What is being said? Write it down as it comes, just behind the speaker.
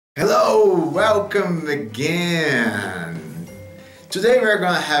Hello, welcome again. Today we're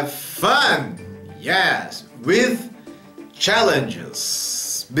gonna have fun, yes, with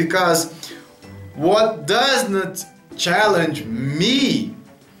challenges. Because what does not challenge me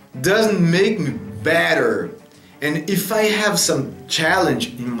doesn't make me better. And if I have some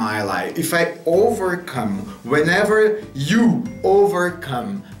challenge in my life, if I overcome, whenever you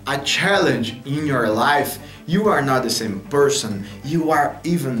overcome a challenge in your life, you are not the same person, you are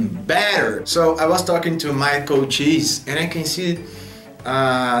even better. So I was talking to my coaches and I can see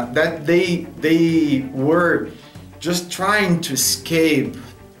that they were just trying to escape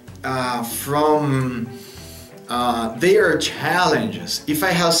from their challenges. If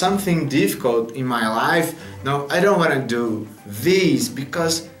I have something difficult in my life, no, I don't want to do this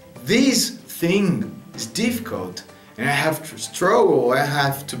because this thing is difficult and I have to struggle, I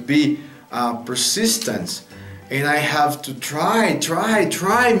have to be persistent, and I have to try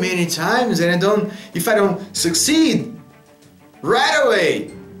many times, and if I don't succeed right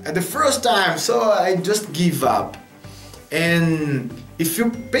away at the first time, so I just give up. And if you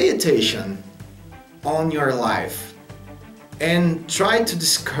pay attention on your life and try to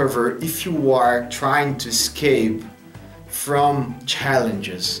discover if you are trying to escape from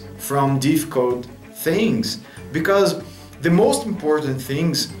challenges, from difficult things, because the most important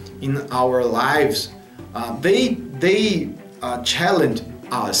things in our lives, they challenge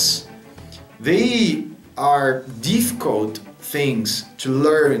us. They are difficult things to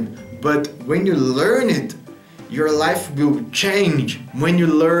learn, but when you learn it, your life will change. When you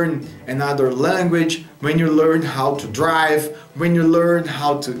learn another language, when you learn how to drive, when you learn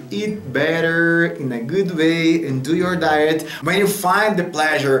how to eat better in a good way and do your diet, when you find the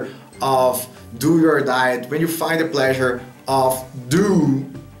pleasure of do your diet, when you find the pleasure of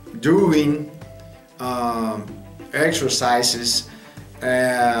doing exercises,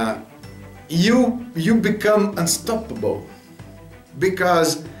 you become unstoppable.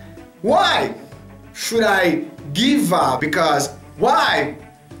 Because why should I give up? Because why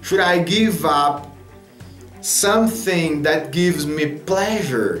should I give up something that gives me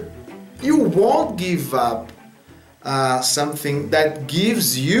pleasure? You won't give up something that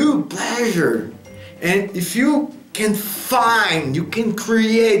gives you pleasure. And if you can find, you can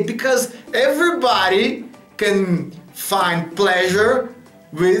create, because everybody can find pleasure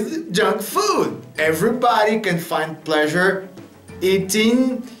with junk food. Everybody can find pleasure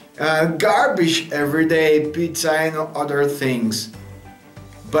eating garbage every day, pizza and other things.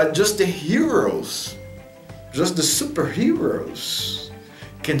 But just the heroes, just the superheroes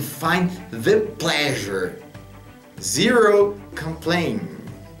can find the pleasure. Zero complaint.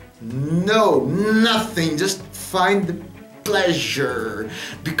 No, nothing, just find the pleasure.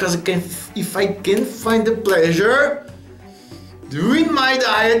 Because if I can find the pleasure doing my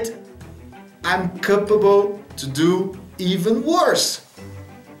diet, I'm capable to do even worse.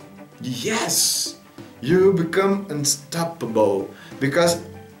 Yes, you become unstoppable because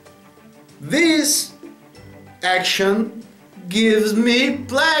this action gives me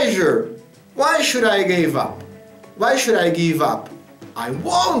pleasure. Why should I give up? Why should I give up? I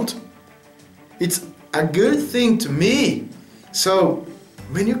won't. It's a good thing to me. So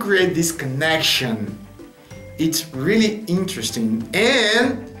when you create this connection, it's really interesting,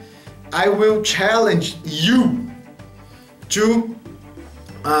 and I will challenge you to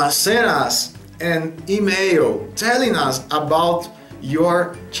send us an email telling us about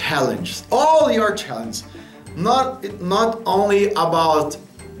your challenges, all your challenges, not only about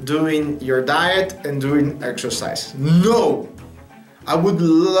doing your diet and doing exercise. No, I would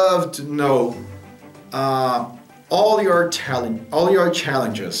love to know all your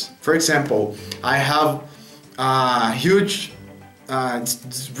challenges. For example, I have huge.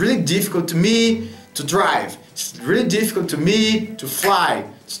 It's really difficult to me to drive. It's really difficult to me to fly.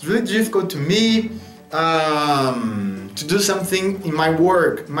 It's really difficult to me to do something in my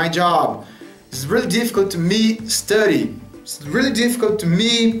work, my job. It's really difficult to me study. It's really difficult to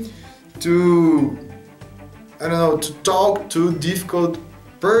me to, I don't know, to talk to difficult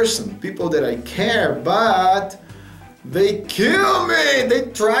people that I care, but they kill me. They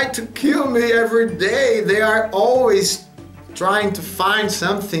try to kill me every day. They are always trying to find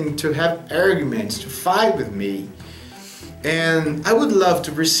something to have arguments, to fight with me. And I would love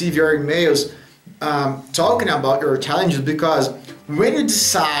to receive your emails talking about your challenges, because when you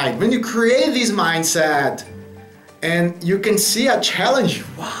decide, when you create this mindset and you can see a challenge,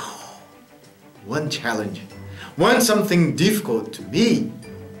 wow, one challenge, something difficult to me,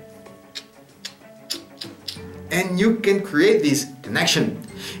 and you can create this connection,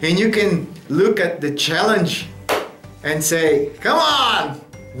 and you can look at the challenge and say, come on,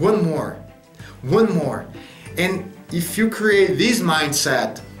 one more. And if you create this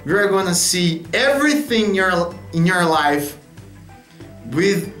mindset, you're gonna see everything in your life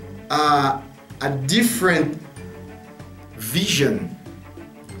with a different vision,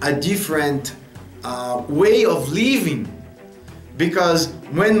 a different way of living. Because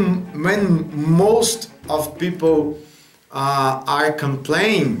when most of people are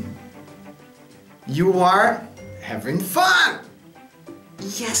complaining, you are having fun.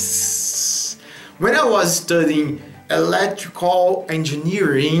 Yes. When I was studying electrical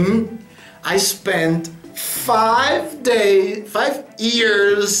engineering, I spent 5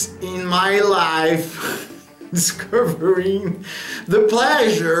 years in my life discovering the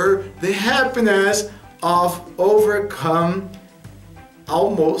pleasure, the happiness of overcome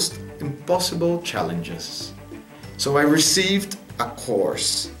almost impossible challenges. So I received a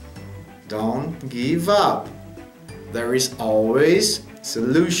course. Don't give up. There is always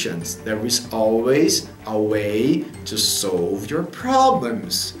solutions. There is always a way to solve your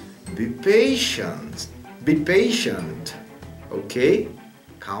problems. Be patient. Be patient. Okay?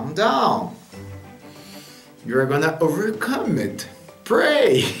 Calm down. You're gonna overcome it.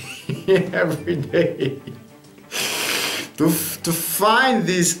 Pray every day to find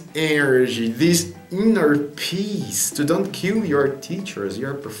this energy, this inner peace, to don't kill your teachers,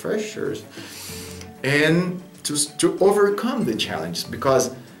 your professors, and to overcome the challenges.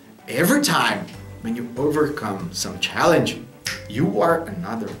 Because every time when you overcome some challenge, you are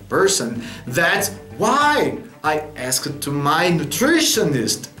another person. That's why I asked to my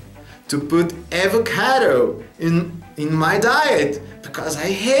nutritionist to put avocado in my diet, because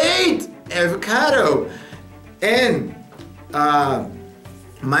I hate avocado. And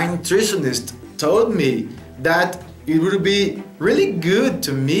my nutritionist told me that it would be really good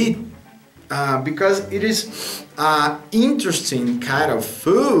to me because it is interesting kind of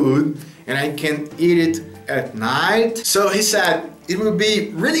food and I can eat it at night. So he said it would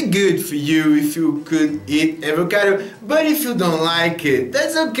be really good for you if you could eat avocado, but if you don't like it,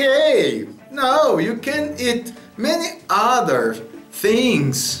 that's okay. No, you can eat many other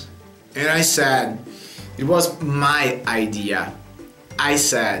things. And I said, it was my idea. I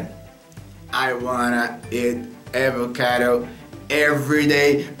said, I wanna eat avocado every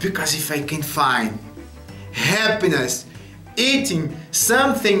day, because if I can find happiness eating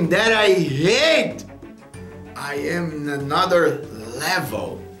something that I hate, I am in another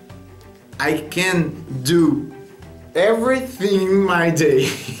level. I can do everything in my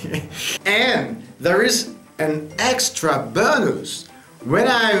day. And there is an extra bonus. When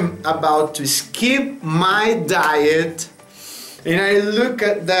I'm about to skip my diet and I look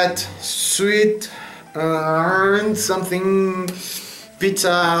at that sweet something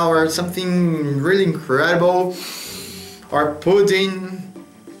pizza or something really incredible or pudding,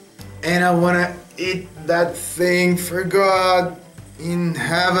 and I wanna eat that thing for God in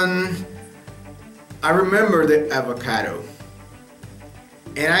heaven, I remember the avocado.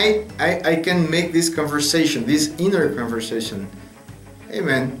 And I can make this conversation, this inner conversation. Hey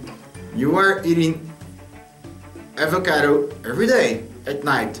man, you are eating avocado every day at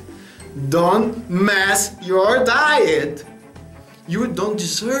night. Don't mess your diet. You don't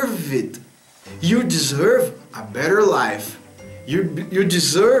deserve it. You deserve a better life. You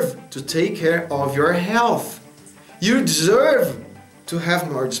deserve to take care of your health. You deserve to have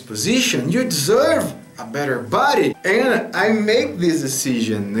more disposition. You deserve a better body. And I make this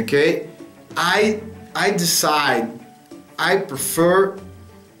decision, okay? I decide I prefer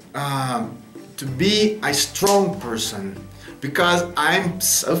to be a strong person, because I'm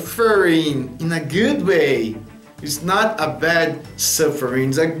suffering in a good way. It's not a bad suffering,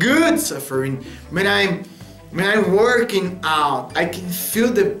 it's a good suffering. When I'm working out, I can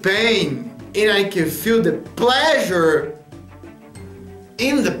feel the pain and I can feel the pleasure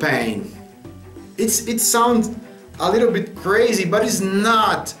in the pain. It sounds a little bit crazy, but it's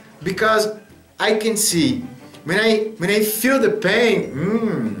not, because I can see when I feel the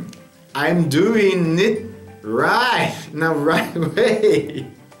pain, I'm doing it right, in the right way.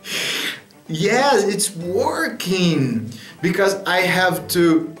 Yes, it's working, because I have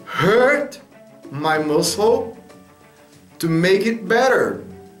to hurt my muscle to make it better,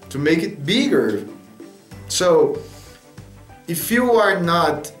 to make it bigger. So if you are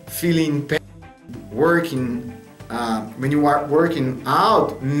not feeling pain working, when you are working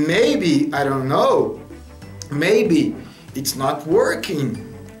out, maybe, I don't know, maybe it's not working.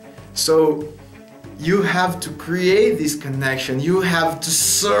 So you have to create this connection. You have to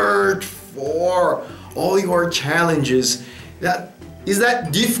search for all your challenges. Is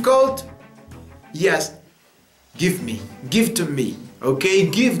that difficult? Yes. Give to me. Okay,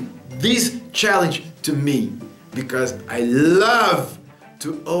 give this challenge to me because I love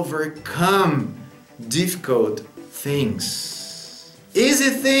to overcome difficult things. Easy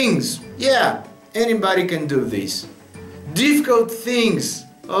things, yeah, anybody can do this. Difficult things,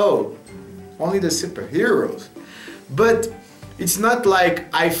 oh, only the superheroes. But it's not like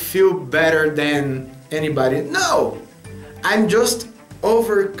I feel better than anybody. No, I'm just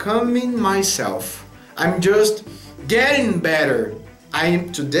overcoming myself. I'm just getting better.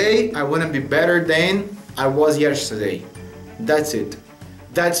 Today, I want to be better than I was yesterday. That's it.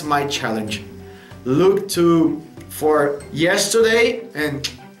 That's my challenge. Look for yesterday and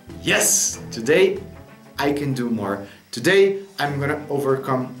yes, today I can do more. Today I'm gonna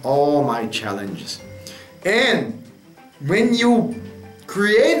overcome all my challenges. And when you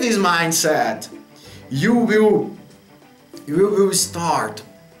create this mindset, you will start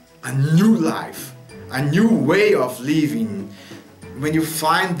a new life, a new way of living. When you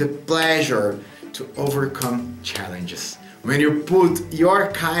find the pleasure to overcome challenges, when you put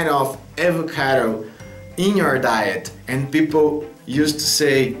your kind of avocado in your diet, and people used to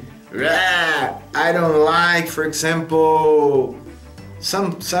say, I don't like, for example,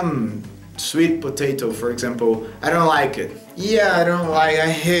 some sweet potato, for example, I don't like it. Yeah, I don't like, I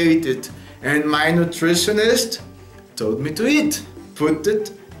hate it. And my nutritionist told me to eat, put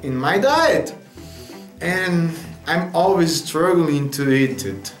it in my diet. And I'm always struggling to eat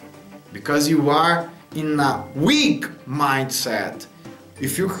it because you are in a weak mindset.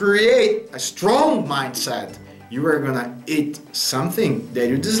 If you create a strong mindset, you are gonna eat something that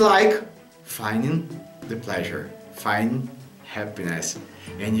you dislike, finding the pleasure, find happiness,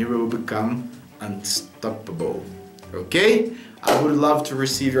 and you will become unstoppable. Okay? I would love to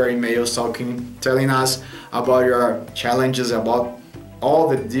receive your emails telling us about your challenges, about all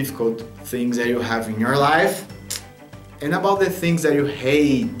the difficult things that you have in your life, and about the things that you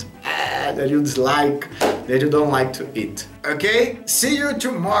hate, that you dislike, that you don't like to eat. Okay? See you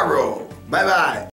tomorrow. Bye bye.